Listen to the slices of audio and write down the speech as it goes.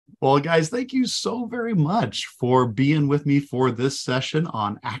Well, guys, thank you so very much for being with me for this session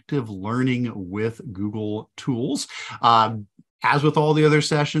on active learning with Google Tools. As with all the other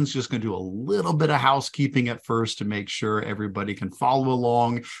sessions, just going to do a little bit of housekeeping at first to make sure everybody can follow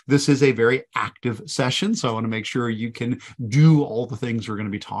along. This is a very active session, so I want to make sure you can do all the things we're going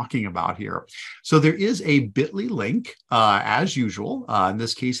to be talking about here. So there is a bit.ly link, as usual. In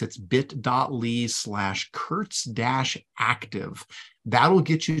this case, it's bit.ly/Kurtz-active. That'll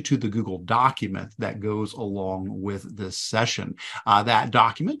get you to the Google document that goes along with this session. That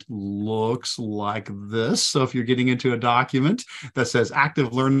document looks like this. So if you're getting into a document that says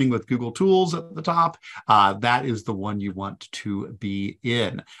active learning with Google Tools at the top, that is the one you want to be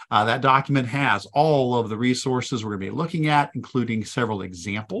in. That document has all of the resources we're going to be looking at, including several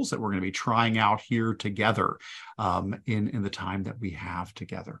examples that we're going to be trying out here together in the time that we have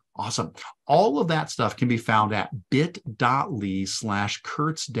together. Awesome. All of that stuff can be found at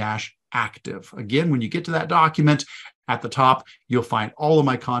bit.ly/Kurtz-active. Again, when you get to that document at the top, you'll find all of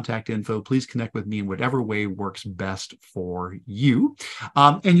my contact info. Please connect with me in whatever way works best for you.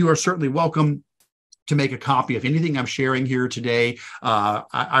 And you are certainly welcome to make a copy of anything I'm sharing here today.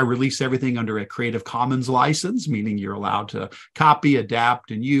 I release everything under a Creative Commons license, meaning you're allowed to copy, adapt,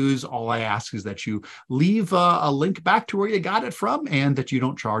 and use. All I ask is that you leave a link back to where you got it from and that you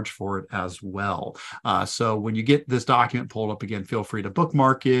don't charge for it as well. So when you get this document pulled up again, feel free to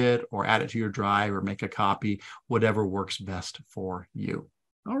bookmark it or add it to your drive or make a copy, whatever works best for you.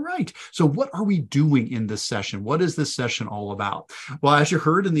 All right. So what are we doing in this session? What is this session all about? Well, as you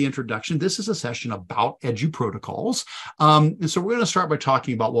heard in the introduction, this is a session about EduProtocols. And so we're going to start by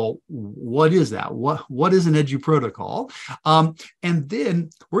talking about, well, what is that? What is an EduProtocol? And then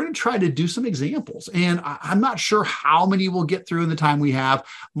we're going to try to do some examples. And I'm not sure how many we'll get through in the time we have.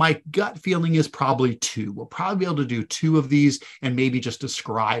 My gut feeling is probably 2. We'll probably be able to do 2 of these and maybe just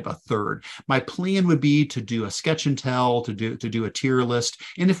describe a third. My plan would be to do a sketch and tell, to do a tier list.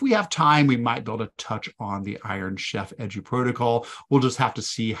 And if we have time, we might be able to touch on the Iron Chef EduProtocol. We'll just have to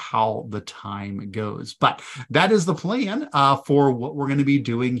see how the time goes. But that is the plan for what we're going to be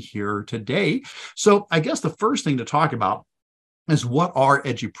doing here today. So I guess the first thing to talk about is what are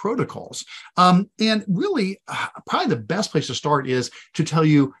EduProtocols? And really, probably the best place to start is to tell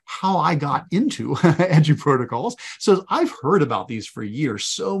you how I got into EduProtocols. So I've heard about these for years.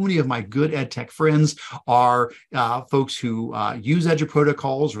 So many of my good ed tech friends are folks who use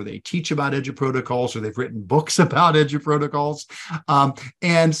EduProtocols, or they teach about EduProtocols, or they've written books about EduProtocols.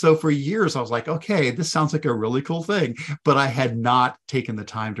 And so for years, I was like, okay, this sounds like a really cool thing, but I had not taken the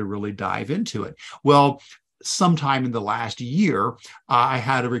time to really dive into it. Well, sometime in the last year, I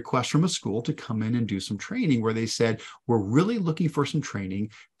had a request from a school to come in and do some training where they said, we're really looking for some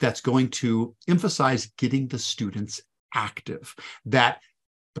training that's going to emphasize getting the students active, that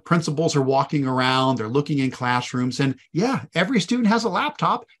the principals are walking around, they're looking in classrooms, and yeah, every student has a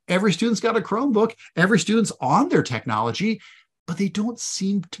laptop, every student's got a Chromebook, every student's on their technology, but they don't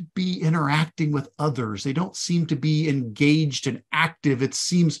seem to be interacting with others. They don't seem to be engaged and active. It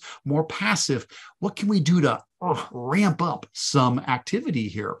seems more passive. What can we do to ramp up some activity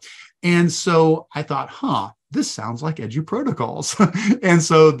here? And so I thought, this sounds like EduProtocols. And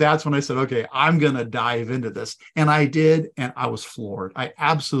so that's when I said, okay, I'm going to dive into this. And I did, and I was floored. I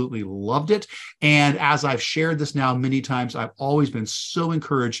absolutely loved it. And as I've shared this now many times, I've always been so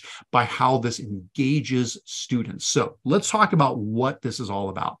encouraged by how this engages students. So let's talk about what this is all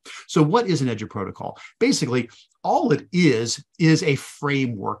about. So what is an EduProtocol? Basically, all it is a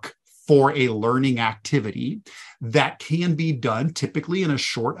framework for a learning activity that can be done typically in a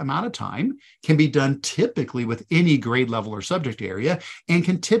short amount of time, can be done typically with any grade level or subject area, and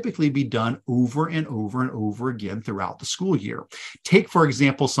can typically be done over and over and over again throughout the school year. Take, for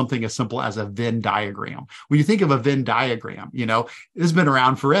example, something as simple as a Venn diagram. When you think of a Venn diagram, it's been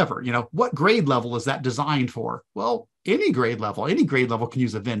around forever. What grade level is that designed for? Well, any grade level can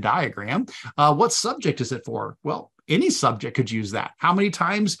use a Venn diagram. What subject is it for? Well, any subject could use that. How many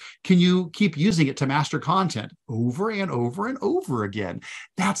times can you keep using it to master content? Over and over and over again.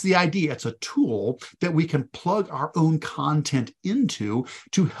 That's the idea. It's a tool that we can plug our own content into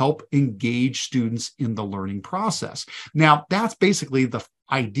to help engage students in the learning process. Now, that's basically the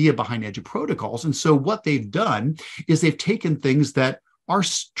idea behind EduProtocols. And so what they've done is they've taken things that are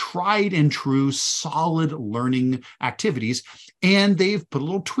tried and true, solid learning activities, and they've put a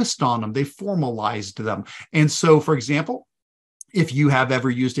little twist on them. They've formalized them. And so, for example, if you have ever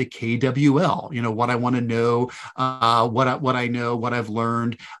used a KWL, what I want to know, what I know, what I've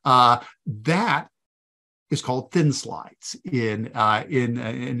learned, that is called thin slides in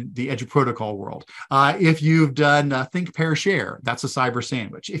the EduProtocol world. If you've done think, pair, share, that's a cyber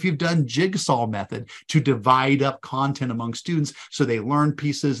sandwich. If you've done jigsaw method to divide up content among students so they learn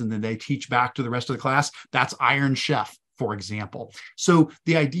pieces and then they teach back to the rest of the class, that's Iron Chef, for example. So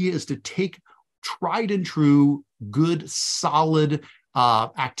the idea is to take tried and true, good, solid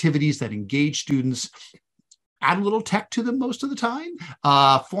activities that engage students, add a little tech to them most of the time,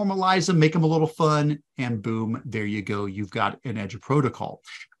 formalize them, make them a little fun, and boom, there you go. You've got an EduProtocol.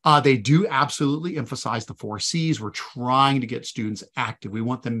 They do absolutely emphasize the 4 C's. We're trying to get students active. We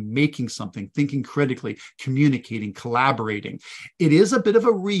want them making something, thinking critically, communicating, collaborating. It is a bit of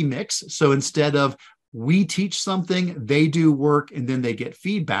a remix. So instead of we teach something, they do work, and then they get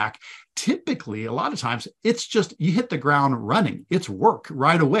feedback. Typically, a lot of times, it's just you hit the ground running. It's work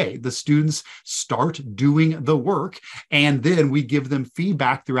right away. The students start doing the work, and then we give them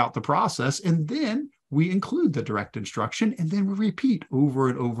feedback throughout the process, and then we include the direct instruction, and then we repeat over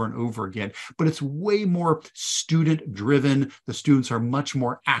and over and over again. But it's way more student-driven. The students are much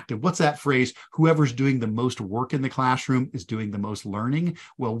more active. What's that phrase? Whoever's doing the most work in the classroom is doing the most learning.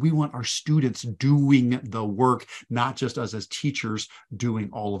 Well, we want our students doing the work, not just us as teachers doing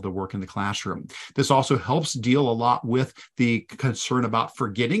all of the work in the classroom. This also helps deal a lot with the concern about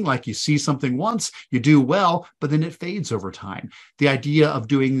forgetting. Like you see something once, you do well, but then it fades over time. The idea of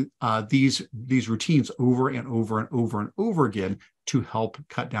doing these routines over and over and over and over again to help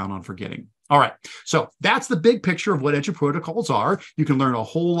cut down on forgetting. All right, so that's the big picture of what EduProtocols are. You can learn a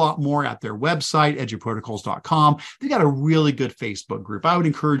whole lot more at their website, eduprotocols.com. They got a really good Facebook group. I would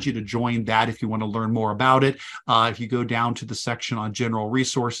encourage you to join that if you want to learn more about it. If you go down to the section on general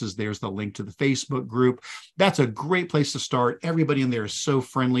resources, there's the link to the Facebook group. That's a great place to start. Everybody in there is so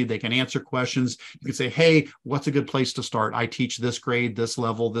friendly. They can answer questions. You can say, hey, what's a good place to start? I teach this grade, this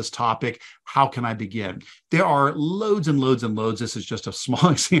level, this topic. How can I begin? There are loads and loads and loads. This is just a small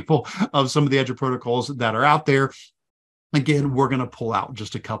example of some of the EduProtocols that are out there. Again, we're going to pull out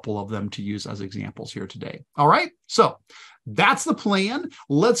just a couple of them to use as examples here today. All right, so that's the plan.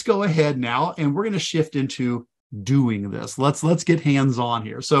 Let's go ahead now, and we're going to shift into doing this. Let's get hands-on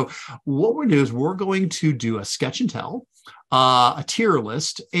here. So what we're going to do is we're going to do a sketch and tell, a tier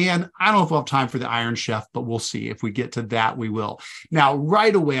list, and I don't know if we'll have time for the Iron Chef, but we'll see. If we get to that, we will. Now,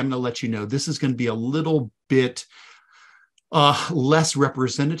 right away, I'm going to let you know this is going to be a little bit less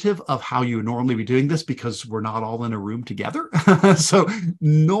representative of how you would normally be doing this because we're not all in a room together. So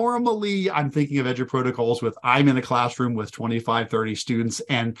normally I'm thinking of EduProtocols with I'm in a classroom with 25, 30 students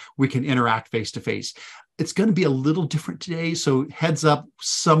and we can interact face to face. It's going to be a little different today. So heads up,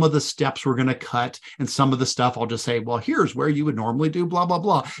 some of the steps we're going to cut and some of the stuff I'll just say, well, here's where you would normally do blah, blah,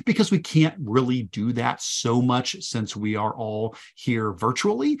 blah, because we can't really do that so much since we are all here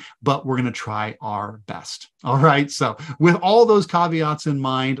virtually, but we're going to try our best. All right. So with all those caveats in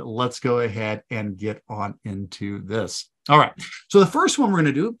mind, let's go ahead and get on into this. All right. So the first one we're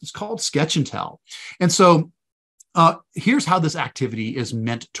going to do is called Sketch and Tell. And so here's how this activity is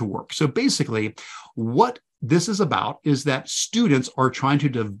meant to work. So basically, what this is about is that students are trying to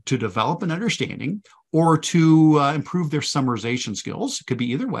develop an understanding or to improve their summarization skills. It could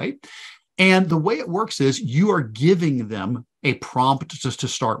be either way. And the way it works is you are giving them a prompt just to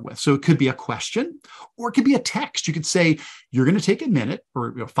start with. So it could be a question or it could be a text. You could say, you're going to take a minute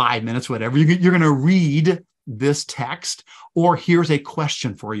or 5 minutes, whatever. You're going to read this text, or here's a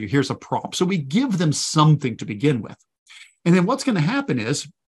question for you. Here's a prompt. So we give them something to begin with. And then what's going to happen is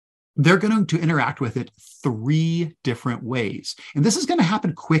they're going to interact with it 3 different ways. And this is going to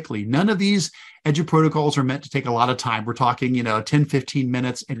happen quickly. None of these EduProtocols are meant to take a lot of time. We're talking, 10, 15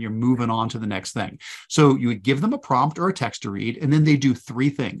 minutes, and you're moving on to the next thing. So you would give them a prompt or a text to read, and then they do 3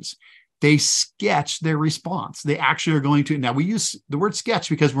 things. They sketch their response. They actually are going to, now we use the word sketch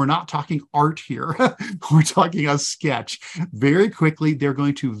because we're not talking art here. We're talking a sketch. Very quickly, they're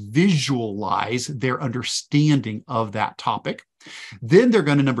going to visualize their understanding of that topic. Then they're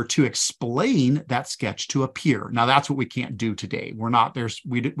going to, number 2, explain that sketch to a peer. Now, that's what we can't do today.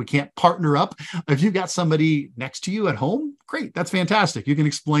 We can't partner up. If you've got somebody next to you at home, great, that's fantastic. You can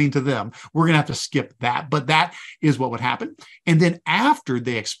explain to them. We're going to have to skip that, but that is what would happen. And then after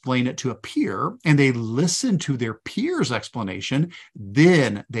they explain it to a peer and they listen to their peer's explanation,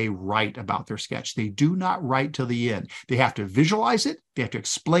 then they write about their sketch. They do not write till the end. They have to visualize it, they have to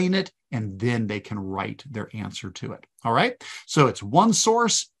explain it, and then they can write their answer to it. All right. So it's one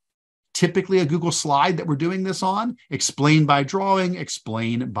source, typically a Google slide that we're doing this on, explain by drawing,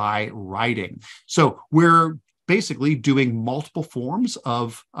 explain by writing. So we're basically doing multiple forms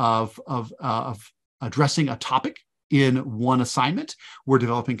of addressing a topic in one assignment. We're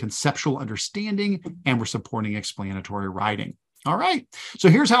developing conceptual understanding, and we're supporting explanatory writing. All right, so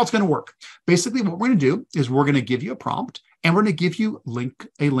here's how it's going to work. Basically, what we're going to do is we're going to give you a prompt, and we're going to give you a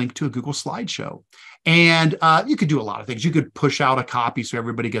link to a Google slideshow. And you could do a lot of things. You could push out a copy so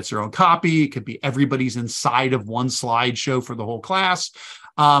everybody gets their own copy. It could be everybody's inside of one slideshow for the whole class.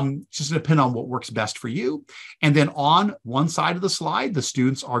 Just depend on what works best for you. And then on one side of the slide, the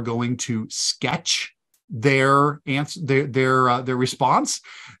students are going to sketch their answer, their response.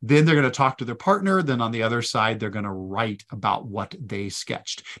 Then they're going to talk to their partner. Then on the other side, they're going to write about what they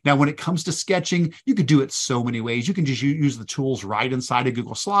sketched. Now, when it comes to sketching, you could do it so many ways. You can just use the tools right inside of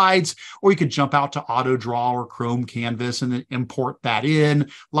Google Slides, or you could jump out to AutoDraw or Chrome Canvas and then import that in. A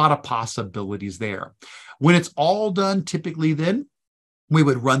lot of possibilities there. When it's all done, typically then, we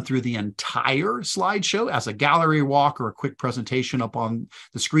would run through the entire slideshow as a gallery walk or a quick presentation up on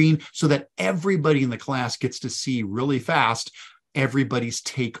the screen so that everybody in the class gets to see really fast everybody's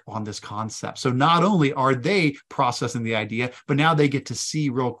take on this concept. So not only are they processing the idea, but now they get to see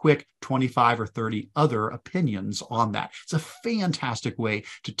real quick 25 or 30 other opinions on that. It's a fantastic way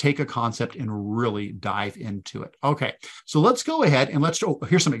to take a concept and really dive into it. Okay, so let's go ahead and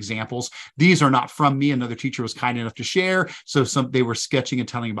here's some examples. These are not from me. Another teacher was kind enough to share. So they were sketching and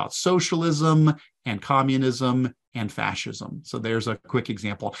telling about socialism and communism and fascism. So there's a quick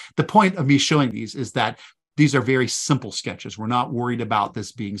example. The point of me showing these is that these are very simple sketches. We're not worried about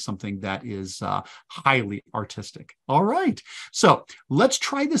this being something that is highly artistic. All right, so let's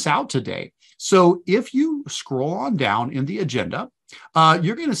try this out today. So if you scroll on down in the agenda,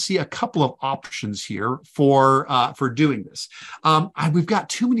 you're going to see a couple of options here for doing this. We've got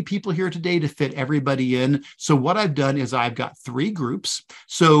too many people here today to fit everybody in. So what I've done is I've got 3 groups.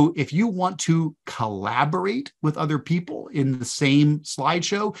 So if you want to collaborate with other people in the same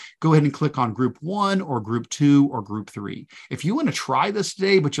slideshow, go ahead and click on group 1 or group 2 or group 3. If you want to try this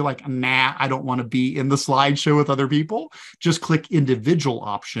today, but you're like, nah, I don't want to be in the slideshow with other people, just click individual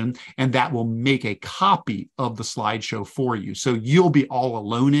option, and that will make a copy of the slideshow for you. So you'll be all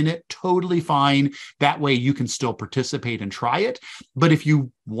alone in it, totally fine. That way you can still participate and try it. But if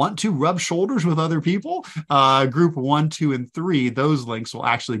you want to rub shoulders with other people, group 1, 2, and 3, those links will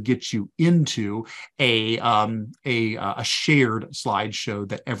actually get you into a shared slideshow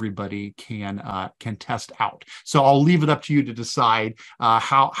that everybody can test out. So I'll leave it up to you to decide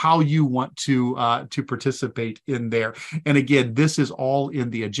how you want to participate in there. And again, this is all in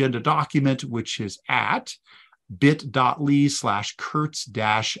the agenda document, which is at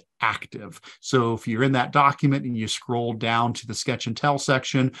bit.ly/Kurtz-active. So if you're in that document and you scroll down to the sketch and tell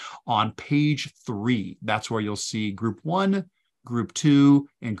section on page 3, that's where you'll see group 1, group 2,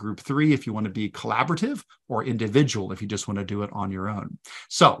 and group 3 if you want to be collaborative, or individual if you just want to do it on your own.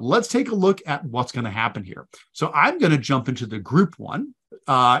 So let's take a look at what's going to happen here. So I'm going to jump into the group 1,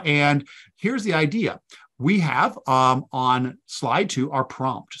 and here's the idea. We have on slide 2 our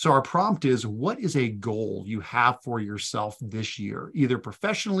prompt. So our prompt is, what is a goal you have for yourself this year, either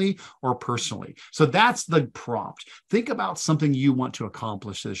professionally or personally? So that's the prompt. Think about something you want to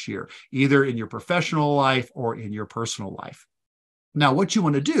accomplish this year, either in your professional life or in your personal life. Now, what you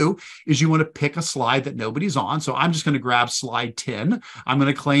want to do is you want to pick a slide that nobody's on. So I'm just going to grab slide 10. I'm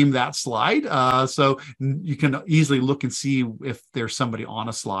going to claim that slide. So you can easily look and see if there's somebody on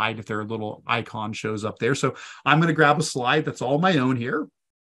a slide, if their little icon shows up there. So I'm going to grab a slide that's all my own here.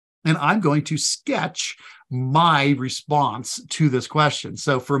 And I'm going to sketch my response to this question.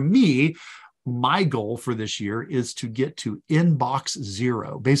 So for me, my goal for this year is to get to inbox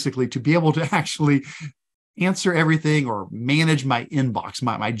 0, basically to be able to actually answer everything or manage my inbox,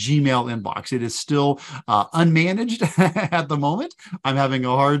 my Gmail inbox. It is still unmanaged at the moment. I'm having a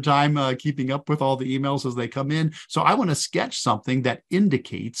hard time keeping up with all the emails as they come in. So I want to sketch something that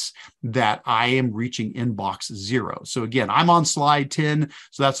indicates that I am reaching inbox 0. So again, I'm on slide 10.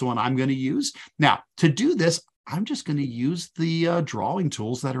 So that's the one I'm going to use. Now, to do this, I'm just going to use the drawing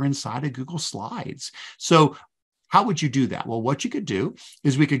tools that are inside of Google Slides. So how would you do that? Well, what you could do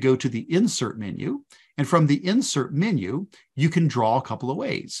is we could go to the Insert menu. And from the Insert menu, you can draw a couple of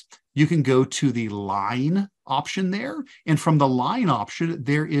ways. You can go to the line option there. And from the line option,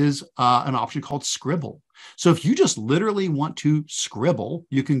 there is an option called Scribble. So if you just literally want to scribble,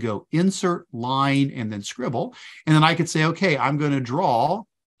 you can go Insert, Line, and then Scribble. And then I could say, okay, I'm going to draw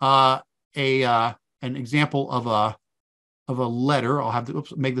an example of of a letter. I'll have to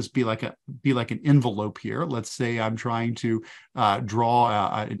make this be like an envelope here. Let's say I'm trying to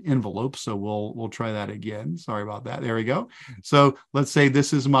draw an envelope. So we'll try that again. Sorry about that. There we go. So let's say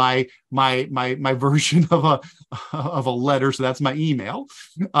this is my version of a letter. So that's my email.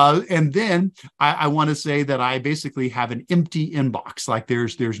 And then I want to say that I basically have an empty inbox. Like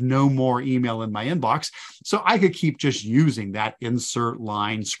there's no more email in my inbox. So I could keep just using that insert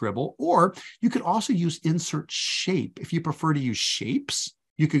line scribble, or you could also use insert shape. If you prefer to use shapes,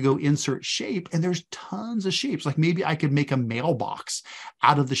 you could go insert shape, and there's tons of shapes. Like maybe I could make a mailbox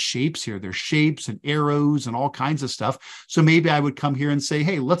out of the shapes here. There's shapes and arrows and all kinds of stuff. So maybe I would come here and say,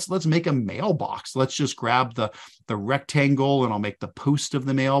 hey, let's make a mailbox. Let's just grab the rectangle, and I'll make the post of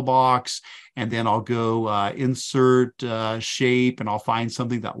the mailbox. And then I'll go insert shape, and I'll find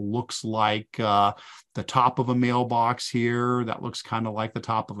something that looks like the top of a mailbox here. That looks kind of like the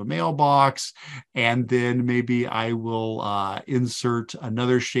top of a mailbox. And then maybe I will insert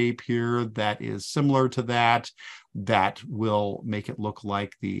another shape here that is similar to that will make it look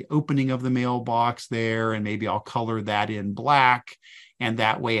like the opening of the mailbox there. And maybe I'll color that in black. And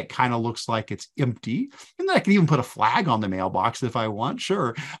that way it kind of looks like it's empty. And then I can even put a flag on the mailbox if I want.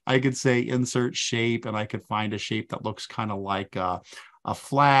 Sure, I could say insert shape, and I could find a shape that looks kind of like a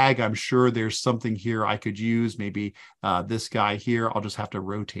flag. I'm sure there's something here I could use. Maybe this guy here, I'll just have to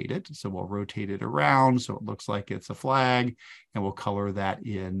rotate it. So we'll rotate it around so it looks like it's a flag, and we'll color that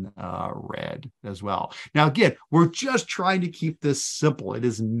in red as well. Now, again, we're just trying to keep this simple. It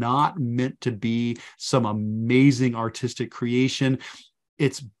is not meant to be some amazing artistic creation.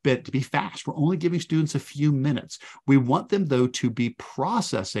 It's meant to be fast. We're only giving students a few minutes. We want them, though, to be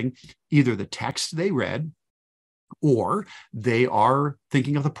processing either the text they read, or they are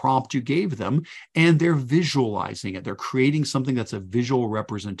thinking of the prompt you gave them, and they're visualizing it. They're creating something that's a visual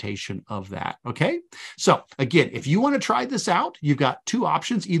representation of that, okay? So again, if you want to try this out, you've got two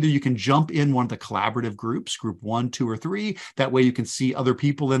options. Either you can jump in one of the collaborative groups, group 1, 2, or 3. That way you can see other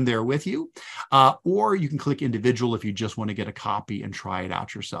people in there with you. Or you can click individual if you just want to get a copy and try it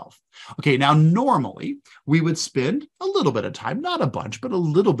out yourself. Okay, now normally we would spend a little bit of time, not a bunch, but a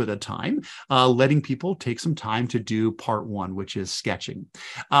little bit of time letting people take some time to do part 1, which is sketching.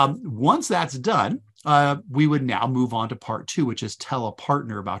 Once that's done, we would now move on to part 2, which is tell a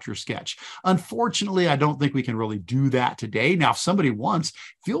partner about your sketch. Unfortunately, I don't think we can really do that today. Now, if somebody wants,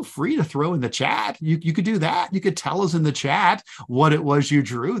 feel free to throw in the chat. You could do that. You could tell us in the chat what it was you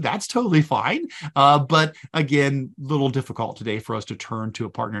drew. That's totally fine. But again, a little difficult today for us to turn to a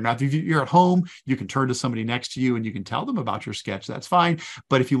partner. Now, if you're at home, you can turn to somebody next to you and you can tell them about your sketch. That's fine.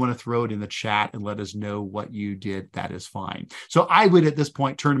 But if you want to throw it in the chat and let us know what you did, that is fine. So I would at this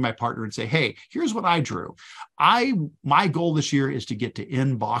point turn to my partner and say, hey, here's what I drew. My goal this year is to get to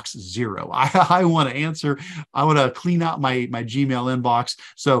inbox 0. I want to clean out my Gmail inbox.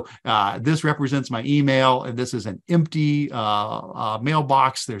 So this represents my email, and this is an empty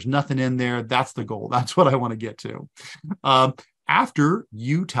mailbox. There's nothing in there. That's the goal. That's what I want to get to. After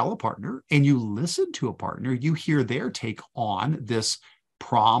you tell a partner and you listen to a partner, you hear their take on this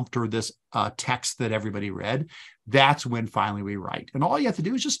prompt or this text that everybody read. That's when finally we write. And all you have to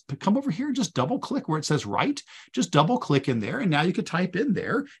do is just come over here and just double click where it says write. Just double click in there. And now you could type in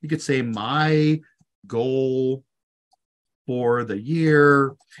there. You could say my goal for the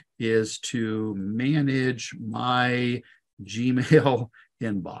year is to manage my Gmail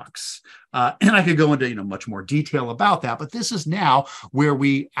inbox. And I could go into much more detail about that. But this is now where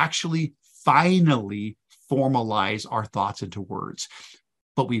we actually finally formalize our thoughts into words.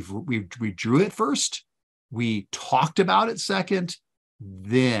 But we drew it first. We talked about it second,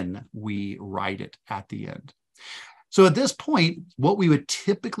 then we write it at the end. So at this point, what we would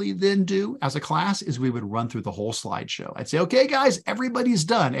typically then do as a class is we would run through the whole slideshow. I'd say, okay, guys, everybody's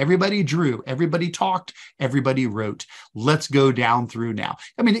done. Everybody drew, everybody talked, everybody wrote. Let's go down through now.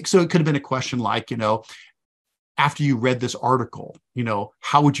 I mean, so it could have been a question like, after you read this article,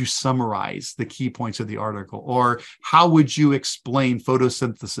 how would you summarize the key points of the article? Or how would you explain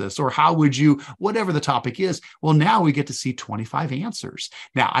photosynthesis? Or how would you, whatever the topic is? Well, now we get to see 25 answers.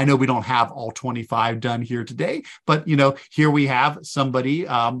 Now, I know we don't have all 25 done here today, but, here we have somebody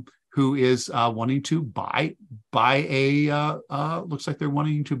who is wanting to buy looks like they're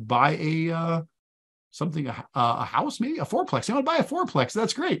wanting to buy a house, maybe a fourplex. They want to buy a fourplex.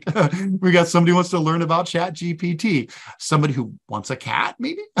 That's great. We got somebody who wants to learn about ChatGPT. Somebody who wants a cat,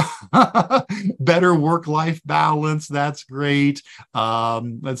 maybe. Better work-life balance. That's great.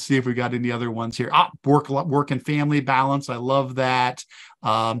 Let's see if we got any other ones here. Work and family balance. I love that.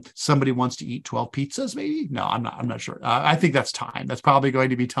 Somebody wants to eat 12 pizzas, maybe? No, I'm not sure. I think that's time. That's probably going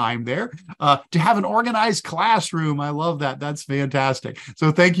to be time there. To have an organized classroom. I love that. That's fantastic.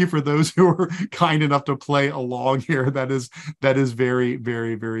 So thank you for those who are kind enough to play along here. That is very,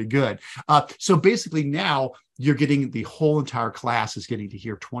 very, very good. So basically now you're getting the whole entire class is getting to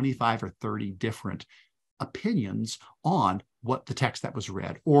hear 25 or 30 different opinions on what the text that was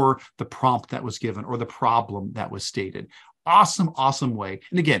read or the prompt that was given or the problem that was stated. Awesome, awesome way.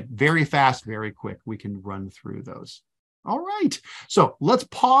 And again, very fast, very quick. We can run through those. All right, so let's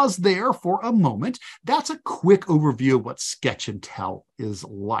pause there for a moment. That's a quick overview of what Sketch and Tell is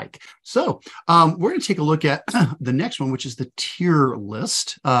like. So we're going to take a look at the next one, which is the tier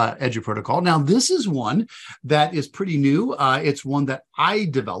list EduProtocol. Now, this is one that is pretty new. It's one that I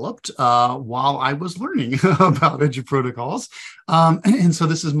developed while I was learning about EduProtocols. And so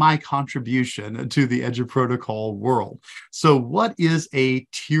this is my contribution to the EduProtocol world. So what is a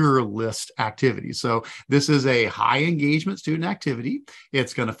tier list activity? So this is a high engagement student activity.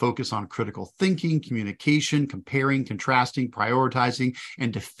 It's going to focus on critical thinking, communication, comparing, contrasting, prioritizing,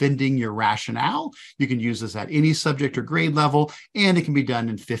 and defending your rationale. You can use this at any subject or grade level, and it can be done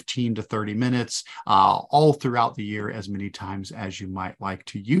in 15 to 30 minutes all throughout the year, as many times as you might like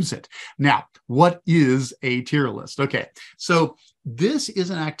to use it. Now, what is a tier list? Okay, so this is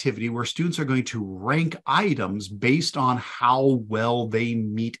an activity where students are going to rank items based on how well they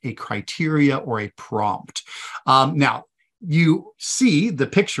meet a criteria or a prompt. Now, you see the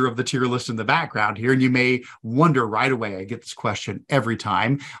picture of the tier list in the background here, and you may wonder right away, I get this question every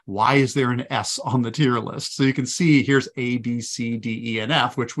time, why is there an S on the tier list? So you can see here's A, B, C, D, E, and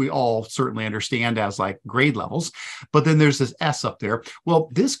F, which we all certainly understand as like grade levels, but then there's this S up there. Well,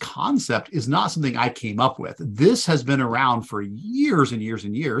 this concept is not something I came up with. This has been around for years and years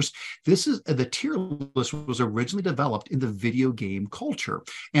and years. This is the tier list was originally developed in the video game culture.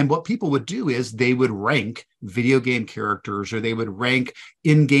 And what people would do is they would rank video game characters, or they would rank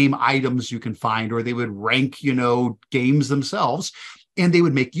in-game items you can find, or they would rank, games themselves. And they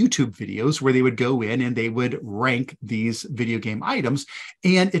would make YouTube videos where they would go in and they would rank these video game items.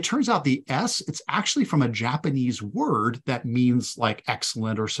 And it turns out the S, it's actually from a Japanese word that means like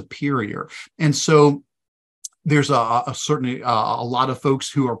excellent or superior. And so there's certainly a lot of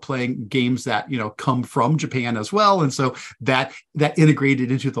folks who are playing games that come from Japan as well, and so that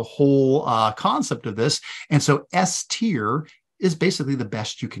integrated into the whole concept of this. And so S tier is basically the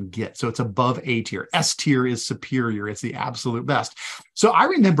best you can get. So it's above A tier. S tier is superior. It's the absolute best. So I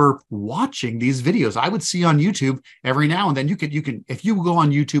remember watching these videos. I would see on YouTube every now and then. You can if you go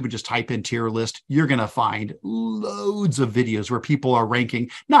on YouTube and just type in tier list, you're going to find loads of videos where people are ranking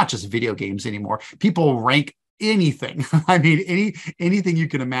not just video games anymore. People rank anything. I mean, anything you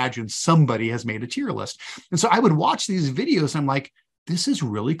can imagine, somebody has made a tier list. And so I would watch these videos and I'm like, this is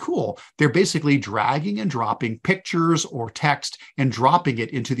really cool. They're basically dragging and dropping pictures or text and dropping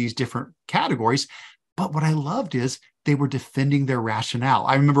it into these different categories. But what I loved is they were defending their rationale.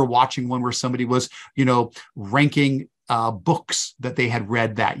 I remember watching one where somebody was, ranking books that they had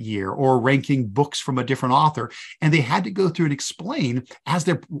read that year or ranking books from a different author. And they had to go through and explain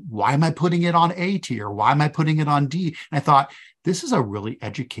why am I putting it on A tier? Why am I putting it on D? And I thought, this is a really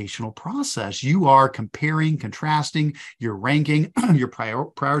educational process. You are comparing, contrasting, you're ranking, you're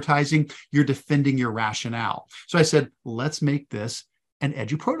prioritizing, you're defending your rationale. So I said, let's make this an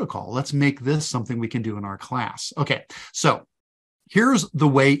EduProtocol. Let's make this something we can do in our class. Okay, so here's the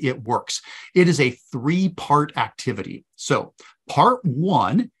way it works. It is a 3-part activity. So part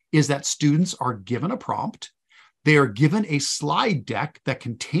 1 is that students are given a prompt. They are given a slide deck that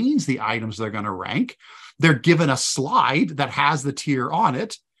contains the items they're going to rank. They're given a slide that has the tier on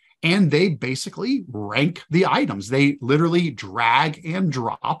it, and they basically rank the items. They literally drag and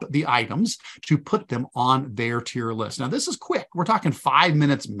drop the items to put them on their tier list. Now, this is quick. We're talking 5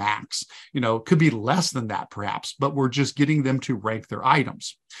 minutes max. Could be less than that perhaps, but we're just getting them to rank their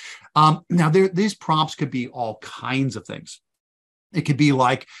items. Now, these prompts could be all kinds of things. It could be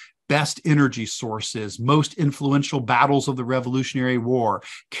like best energy sources, most influential battles of the Revolutionary War,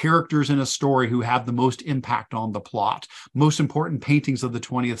 characters in a story who have the most impact on the plot, most important paintings of the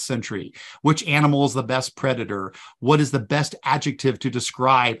 20th century, which animal is the best predator, what is the best adjective to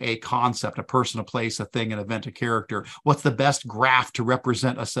describe a concept, a person, a place, a thing, an event, a character, what's the best graph to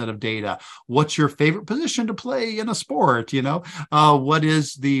represent a set of data, what's your favorite position to play in a sport, what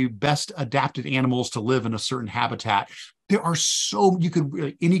is the best adapted animals to live in a certain habitat. There are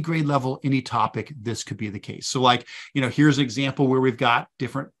any grade level, any topic, this could be the case. So here's an example where we've got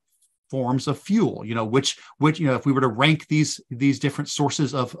different forms of fuel, which if we were to rank these different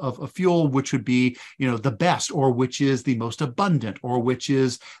sources of fuel, which would be the best, or which is the most abundant, or which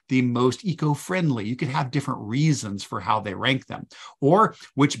is the most eco-friendly. You could have different reasons for how they rank them, or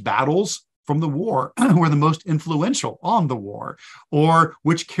which battles from the war were the most influential on the war, or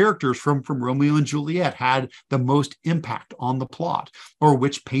which characters from Romeo and Juliet had the most impact on the plot, or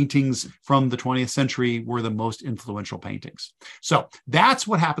which paintings from the 20th century were the most influential paintings. So that's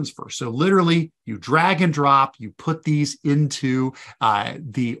what happens first. So literally, you drag and drop, you put these into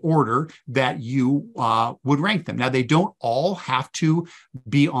the order that you would rank them. Now, they don't all have to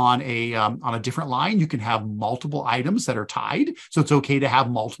be on a different line. You can have multiple items that are tied. So it's okay to have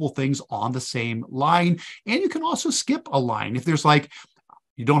multiple things on the same line. And you can also skip a line. If there's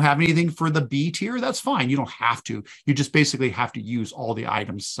you don't have anything for the B tier, that's fine. You don't have to. You just basically have to use all the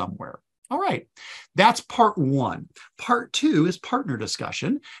items somewhere. All right, that's part one. Part two is partner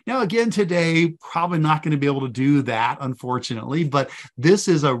discussion. Now, again, today, probably not going to be able to do that, unfortunately, but this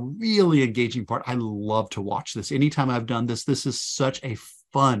is a really engaging part. I love to watch this. Anytime I've done this, this is such a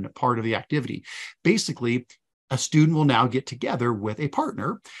fun part of the activity. Basically, a student will now get together with a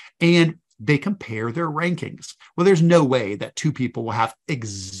partner and they compare their rankings. Well, there's no way that two people will have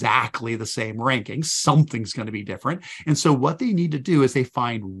exactly the same rankings. Something's going to be different. And so what they need to do is they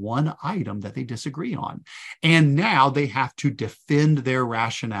find one item that they disagree on. And now they have to defend their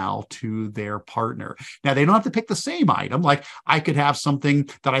rationale to their partner. Now, they don't have to pick the same item. Like I could have something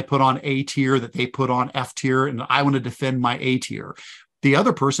that I put on A tier that they put on F tier, and I want to defend my A tier. The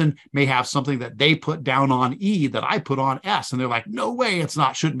other person may have something that they put down on E that I put on S, and they're like, no way,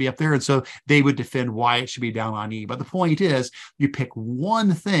 shouldn't be up there. And so they would defend why it should be down on E. But the point is, you pick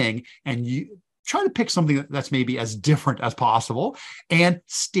one thing and you try to pick something that's maybe as different as possible and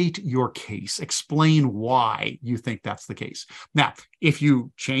state your case. Explain why you think that's the case. Now, if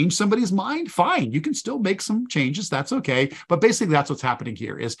you change somebody's mind, fine. You can still make some changes. That's okay. But basically, that's what's happening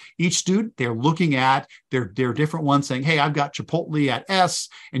here is each student, they're looking at their different ones saying, hey, I've got Chipotle at S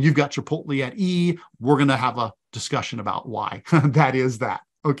and you've got Chipotle at E. We're going to have a discussion about why that is that.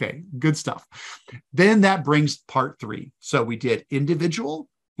 Okay, good stuff. Then that brings part three. So we did individual,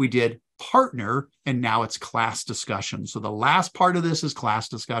 we did partner, and now it's class discussion. So the last part of this is class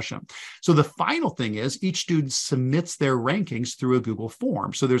discussion. So the final thing is each student submits their rankings through a Google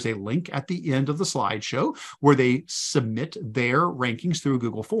form. So there's a link at the end of the slideshow where they submit their rankings through a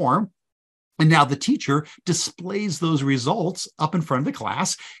Google form. And now the teacher displays those results up in front of the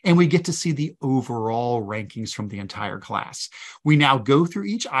class, and we get to see the overall rankings from the entire class. We now go through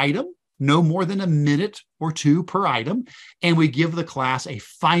each item, no more than a minute or two per item, and we give the class a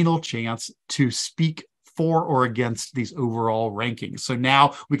final chance to speak for or against these overall rankings. So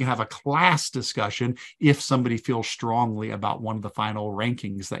now we can have a class discussion if somebody feels strongly about one of the final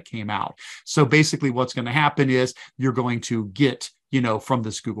rankings that came out. So basically what's going to happen is you're going to get, from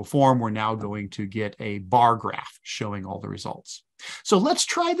this Google form, we're now going to get a bar graph showing all the results. So let's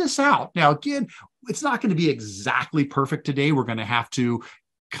try this out. Now, again, it's not going to be exactly perfect today. We're going to have to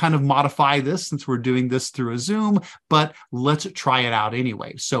kind of modify this since we're doing this through a Zoom, but let's try it out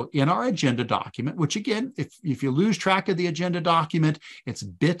anyway. So in our agenda document, which again, if you lose track of the agenda document, it's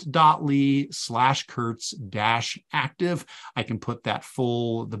bit.ly/Kurtz-active. I can put that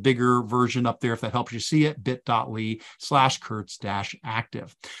the bigger version up there if that helps you see it,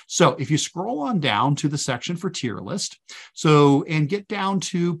 bit.ly/Kurtz-active. So if you scroll on down to the section for tier list, and get down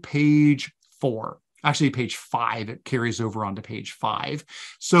to page 4. Actually, page 5, it carries over onto page 5.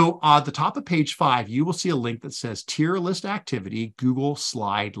 So at the top of page 5, you will see a link that says tier list activity, Google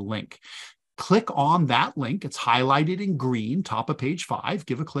slide link. Click on that link. It's highlighted in green, top of page 5.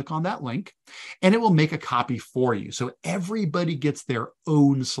 Give a click on that link, and it will make a copy for you. So everybody gets their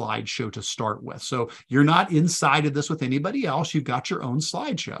own slideshow to start with. So you're not inside of this with anybody else. You've got your own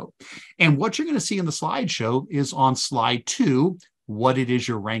slideshow. And what you're going to see in the slideshow is on slide 2, what it is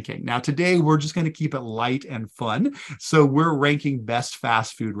you're ranking. Now, today, we're just going to keep it light and fun. So we're ranking best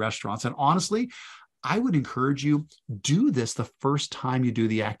fast food restaurants. And honestly, I would encourage you, do this the first time you do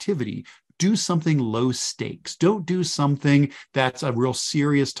the activity. Do something low stakes. Don't do something that's a real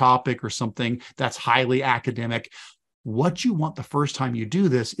serious topic or something that's highly academic. What you want the first time you do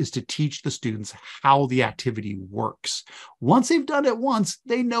this is to teach the students how the activity works. Once they've done it once,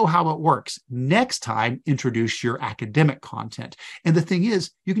 they know how it works. Next time, introduce your academic content. And the thing is,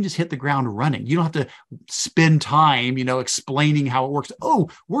 you can just hit the ground running. You don't have to spend time, explaining how it works. Oh,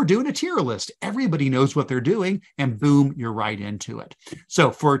 we're doing a tier list. Everybody knows what they're doing, and boom, you're right into it. So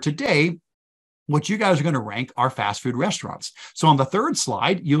for today, what you guys are going to rank are fast food restaurants. So on the third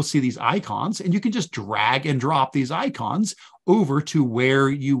slide, you'll see these icons, and you can just drag and drop these icons over to where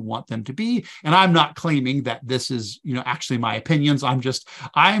you want them to be. And I'm not claiming that this is, actually my opinions. I'm just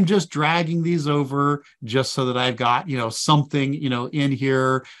dragging these over just so that I've got, something, in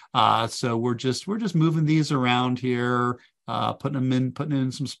here. So we're just moving these around here, putting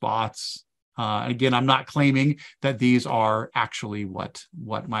in some spots. Again, I'm not claiming that these are actually what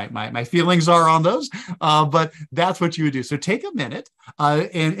my feelings are on those, but that's what you would do. So take a minute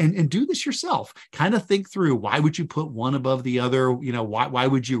and do this yourself. Kind of think through, why would you put one above the other? Why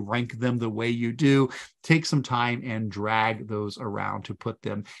would you rank them the way you do? Take some time and drag those around to put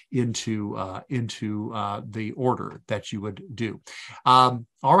them into the order that you would do. All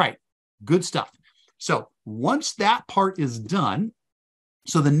right, good stuff. So once that part is done,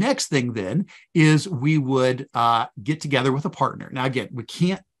 so the next thing then is we would get together with a partner. Now, again, we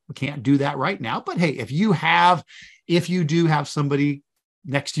can't do that right now, but hey, if you do have somebody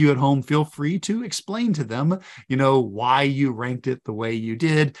next to you at home, feel free to explain to them, why you ranked it the way you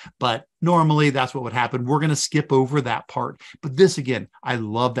did. But normally that's what would happen. We're going to skip over that part. But this, again, I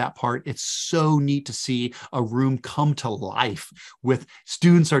love that part. It's so neat to see a room come to life with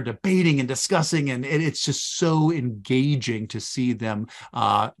students are debating and discussing, and it's just so engaging to see them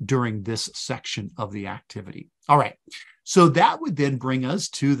during this section of the activity. All right. So that would then bring us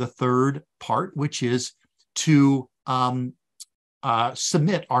to the third part, which is to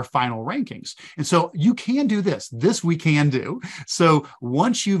submit our final rankings. And so you can do this we can do. So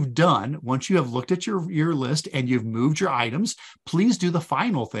once you have looked at your list and you've moved your items, please do the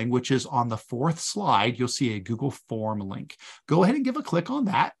final thing, which is on the fourth slide. You'll see a Google Form link. Go ahead and give a click on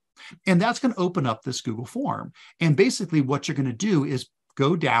that. And that's going to open up this Google Form. And basically what you're going to do is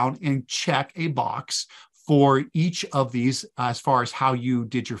go down and check a box for each of these as far as how you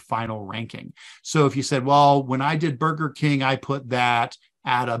did your final ranking. So if you said, well, when I did Burger King, I put that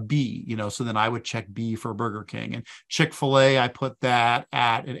at a B, so then I would check B for Burger King. And Chick-fil-A, I put that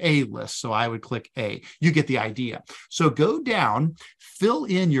at an A list. So I would click A. You get the idea. So go down, fill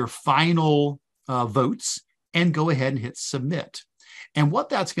in your final votes, and go ahead and hit submit. And what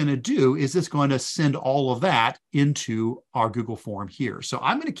that's going to do is it's going to send all of that into our Google form here. So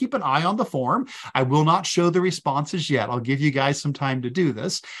I'm going to keep an eye on the form. I will not show the responses yet. I'll give you guys some time to do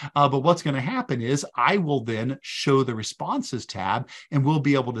this. But what's going to happen is I will then show the responses tab, and we'll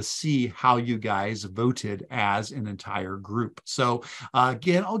be able to see how you guys voted as an entire group. So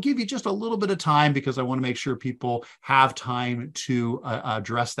again, I'll give you just a little bit of time because I want to make sure people have time to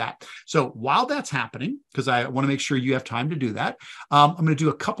address that. So while that's happening, because I want to make sure you have time to do that, I'm going to do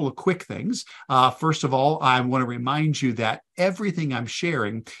a couple of quick things. First of all, I want to remind you that everything I'm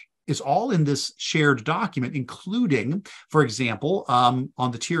sharing is all in this shared document, including, for example,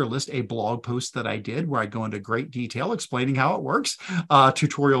 on the tier list, a blog post that I did where I go into great detail explaining how it works,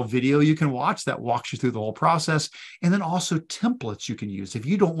 tutorial video you can watch that walks you through the whole process, and then also templates you can use. If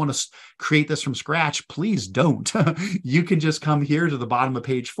you don't want to create this from scratch, please don't. You can just come here to the bottom of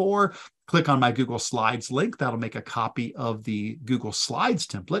page 4, click on my Google Slides link. That'll make a copy of the Google Slides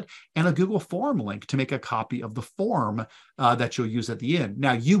template, and a Google Form link to make a copy of the form that you'll use at the end.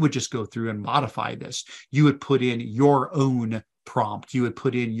 Now, you would just go through and modify this. You would put in your own prompt. You would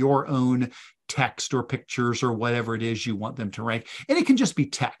put in your own text or pictures or whatever it is you want them to rank. And it can just be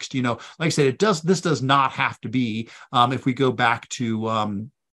text. Like I said, this does not have to be, if we go back to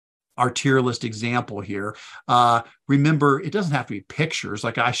our tier list example here, remember, it doesn't have to be pictures.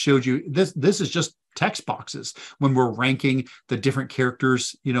 Like I showed you, this is just text boxes when we're ranking the different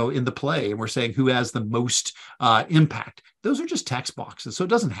characters, in the play, and we're saying who has the most impact. Those are just text boxes. So it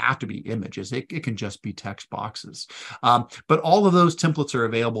doesn't have to be images. It can just be text boxes. But all of those templates are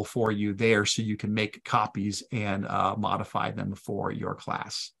available for you there, so you can make copies and modify them for your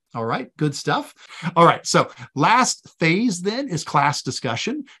class. All right, good stuff. All right, so last phase then is class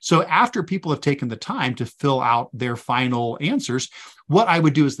discussion. So after people have taken the time to fill out their final answers, what I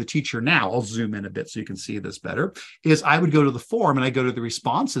would do as the teacher now, I'll zoom in a bit so you can see this better, is I would go to the form and I go to the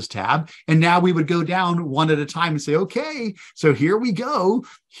responses tab. And now we would go down one at a time and say, okay, so here we go.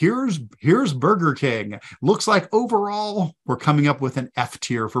 Here's Burger King. Looks like overall, we're coming up with an F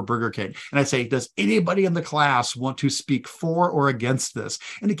tier for Burger King. And I say, does anybody in the class want to speak for or against this?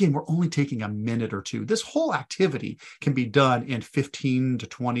 And again, we're only taking a minute or two. This whole activity can be done in 15 to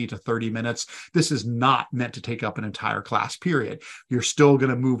 20 to 30 minutes. This is not meant to take up an entire class period. You're still going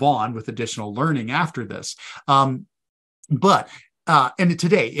to move on with additional learning after this. But And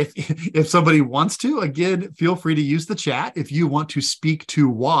today, if somebody wants to, again, feel free to use the chat. If you want to speak to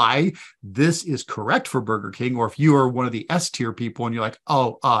why this is correct for Burger King, or if you are one of the S tier people and you're like,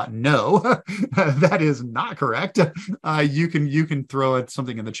 oh, no, that is not correct, you can throw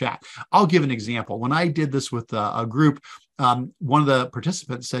something in the chat. I'll give an example. When I did this with a group, one of the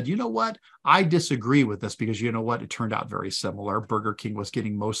participants said, you know what, I disagree with this because you know what, it turned out very similar. Burger King was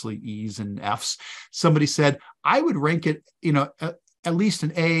getting mostly E's and F's. Somebody said, I would rank it, at least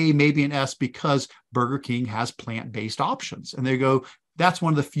an A, maybe an S, because Burger King has plant-based options. And they go, that's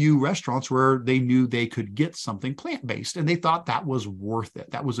one of the few restaurants where they knew they could get something plant-based, and they thought that was worth it.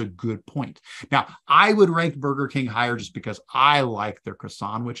 That was a good point. Now, I would rank Burger King higher just because I like their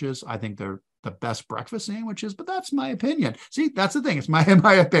croissant sandwiches. I think they're the best breakfast sandwiches, but that's my opinion. See, that's the thing. It's my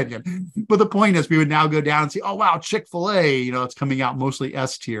opinion. But the point is, we would now go down and see, oh, wow, Chick-fil-A, it's coming out mostly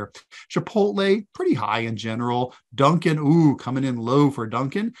S tier. Chipotle, pretty high in general. Dunkin', ooh, coming in low for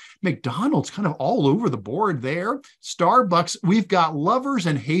Dunkin'. McDonald's kind of all over the board there. Starbucks, we've got lovers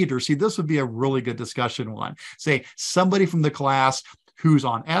and haters. See, this would be a really good discussion one. Say somebody from the class who's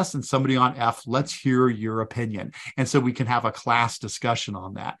on S and somebody on F, let's hear your opinion. And so we can have a class discussion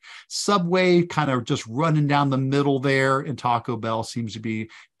on that. Subway kind of just running down the middle there, and Taco Bell seems to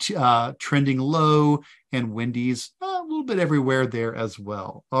be trending low, and Wendy's a little bit everywhere there as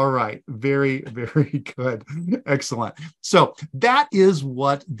well. All right, very, very good. Excellent. So that is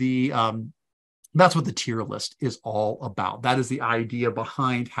what that's what the tier list is all about. That is the idea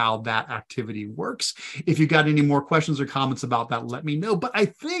behind how that activity works. If you've got any more questions or comments about that, let me know. But I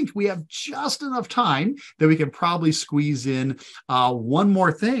think we have just enough time that we can probably squeeze in one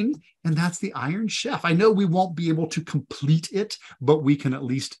more thing, and that's the Iron Chef. I know we won't be able to complete it, but we can at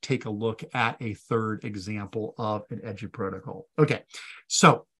least take a look at a third example of an EduProtocol. Okay,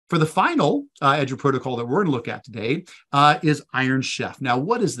 so for the final EduProtocol that we're going to look at today is Iron Chef. Now,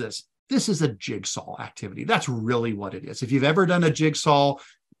 what is this? This is a jigsaw activity. That's really what it is. If you've ever done a jigsaw,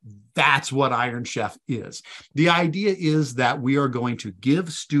 that's what Iron Chef is. The idea is that we are going to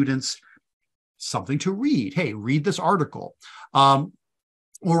give students something to read. Hey, read this article.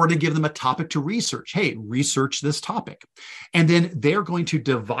 Or we're going to give them a topic to research. Hey, research this topic. And then they're going to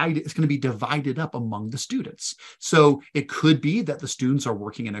divide it. It's going to be divided up among the students. So it could be that the students are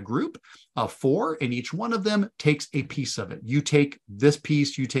working in a group of 4, and each one of them takes a piece of it. You take this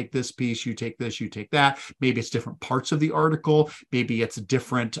piece, you take this piece, you take this, you take that. Maybe it's different parts of the article. Maybe it's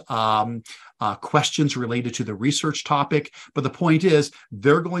different questions related to the research topic. But the point is,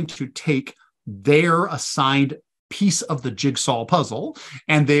 they're going to take their assigned piece of the jigsaw puzzle,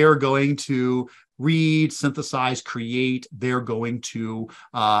 and they are going to read, synthesize, create. They're going to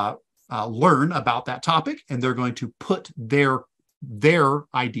learn about that topic, and they're going to put their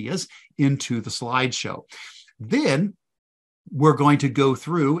ideas into the slideshow. Then we're going to go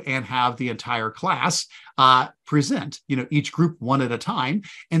through and have the entire class present, each group one at a time.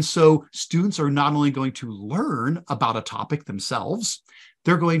 And so students are not only going to learn about a topic themselves,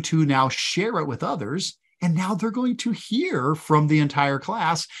 they're going to now share it with others. And now they're going to hear from the entire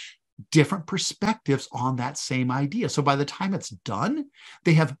class different perspectives on that same idea. So by the time it's done,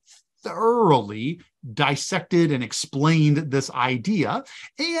 they have thoroughly dissected and explained this idea.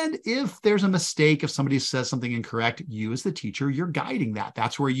 And if there's a mistake, if somebody says something incorrect, you as the teacher, you're guiding that.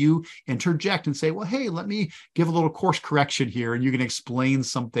 That's where you interject and say, well, hey, let me give a little course correction here, and you can explain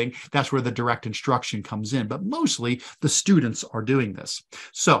something. That's where the direct instruction comes in. But mostly the students are doing this.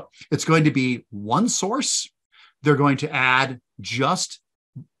 So it's going to be one source. They're going to add just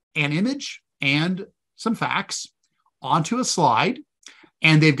an image and some facts onto a slide,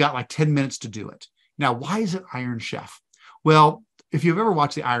 and they've got like 10 minutes to do it. Now, why is it Iron Chef? Well, if you've ever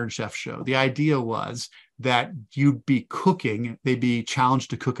watched the Iron Chef show, the idea was that you'd be cooking, they'd be challenged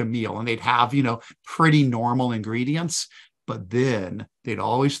to cook a meal, and they'd have, pretty normal ingredients, but then they'd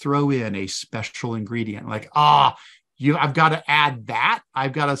always throw in a special ingredient like, I've got to add that.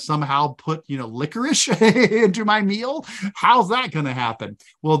 I've got to somehow put, licorice into my meal. How's that going to happen?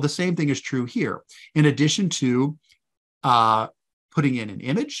 Well, the same thing is true here. In addition to putting in an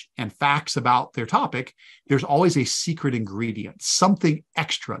image and facts about their topic, there's always a secret ingredient, something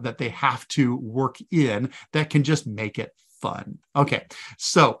extra that they have to work in that can just make it fun. Okay,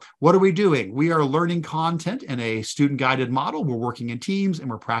 so what are we doing? We are learning content in a student-guided model. We're working in teams, and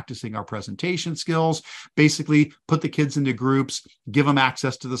we're practicing our presentation skills. Basically, put the kids into groups, give them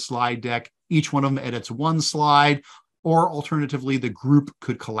access to the slide deck. Each one of them edits one slide, or alternatively, the group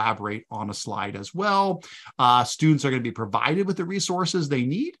could collaborate on a slide as well. Students are going to be provided with the resources they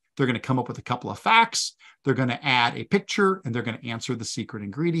need. They're going to come up with a couple of facts. They're going to add a picture, and they're going to answer the secret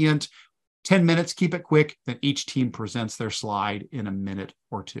ingredient. 10 minutes, keep it quick. Then each team presents their slide in a minute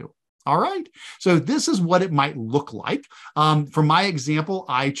or two. All right. So this is what it might look like. For my example,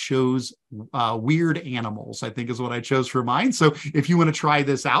 I chose weird animals, I think is what I chose for mine. So if you want to try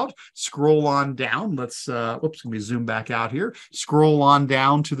this out, scroll on down. Let's, let me zoom back out here. Scroll on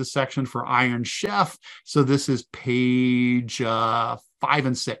down to the section for Iron Chef. So this is page 5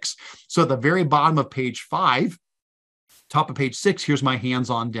 and 6. So at the very bottom of page 5, top of page 6, here's my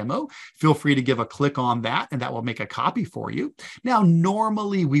hands-on demo. Feel free to give a click on that, and that will make a copy for you. Now,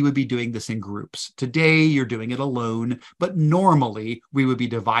 normally we would be doing this in groups. Today, you're doing it alone, but normally we would be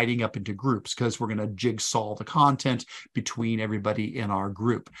dividing up into groups because we're going to jigsaw the content between everybody in our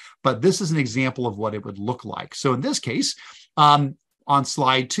group. But this is an example of what it would look like. So in this case, on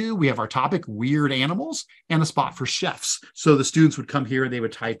slide 2, we have our topic, weird animals, and a spot for chefs. So the students would come here and they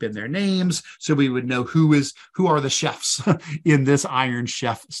would type in their names. So we would know who are the chefs in this Iron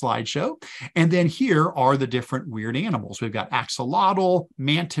Chef slideshow. And then here are the different weird animals. We've got axolotl,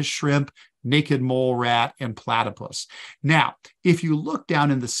 mantis shrimp, naked mole rat, and platypus. Now, if you look down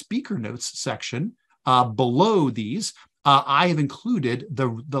in the speaker notes section below these, I have included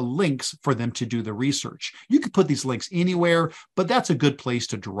the links for them to do the research. You could put these links anywhere, but that's a good place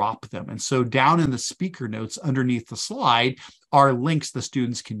to drop them. And so down in the speaker notes underneath the slide are links the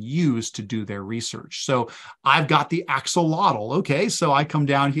students can use to do their research. So I've got the axolotl. Okay, so I come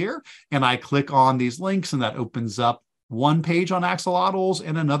down here and I click on these links, and that opens up one page on axolotls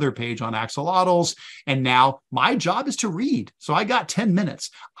and another page on axolotls. And now my job is to read. So I got 10 minutes.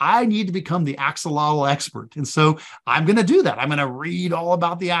 I need to become the axolotl expert. And so I'm going to do that. I'm going to read all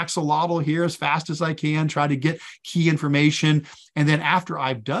about the axolotl here as fast as I can, try to get key information. And then after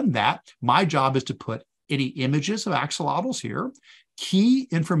I've done that, my job is to put any images of axolotls here, key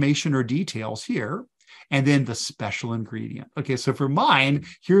information or details here, and then the special ingredient. Okay, so for mine,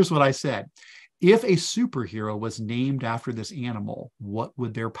 here's what I said. If a superhero was named after this animal, what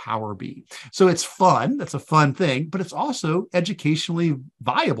would their power be? So it's fun. That's a fun thing, but it's also educationally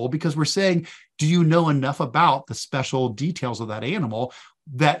viable because we're saying, do you know enough about the special details of that animal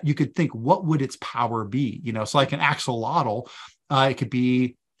that you could think, what would its power be? You know, so like an axolotl, it could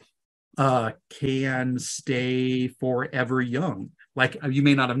be can stay forever young. Like you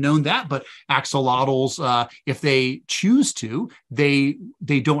may not have known that, but axolotls, if they choose to, they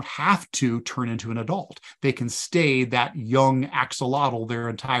don't have to turn into an adult. They can stay that young axolotl their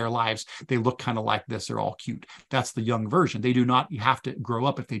entire lives. They look kind of like this. They're all cute. That's the young version. They do not have to grow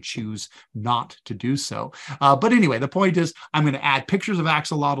up if they choose not to do so. But anyway, the point is I'm going to add pictures of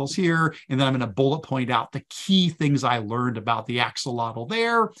axolotls here, and then I'm going to bullet point out the key things I learned about the axolotl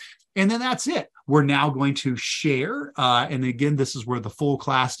there. And then that's it. We're now going to share. And again, this is where the full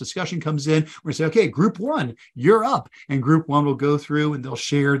class discussion comes in. We're going to say, okay, group 1, you're up. And group 1 will go through and they'll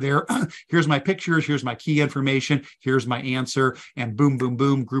share their, here's my pictures, here's my key information, here's my answer, and boom, boom,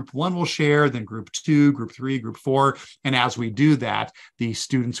 boom. Group 1 will share, then group 2, group 3, group 4. And as we do that, the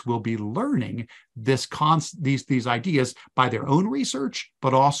students will be learning these ideas by their own research,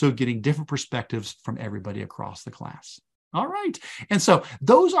 but also getting different perspectives from everybody across the class. All right. And so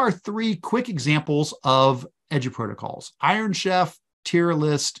those are 3 quick examples of EduProtocols: Iron Chef, Tier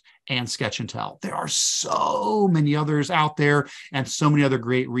List, and Sketch and Tell. There are so many others out there and so many other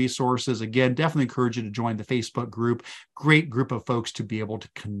great resources. Again, definitely encourage you to join the Facebook group. Great group of folks to be able to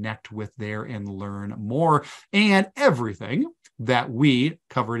connect with there and learn more. And everything that we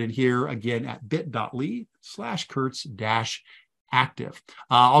covered in here, again, at bit.ly/Kurtz-active.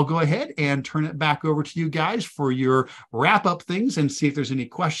 I'll go ahead and turn it back over to you guys for your wrap up things and see if there's any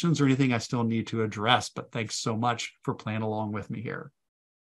questions or anything I still need to address. But thanks so much for playing along with me here.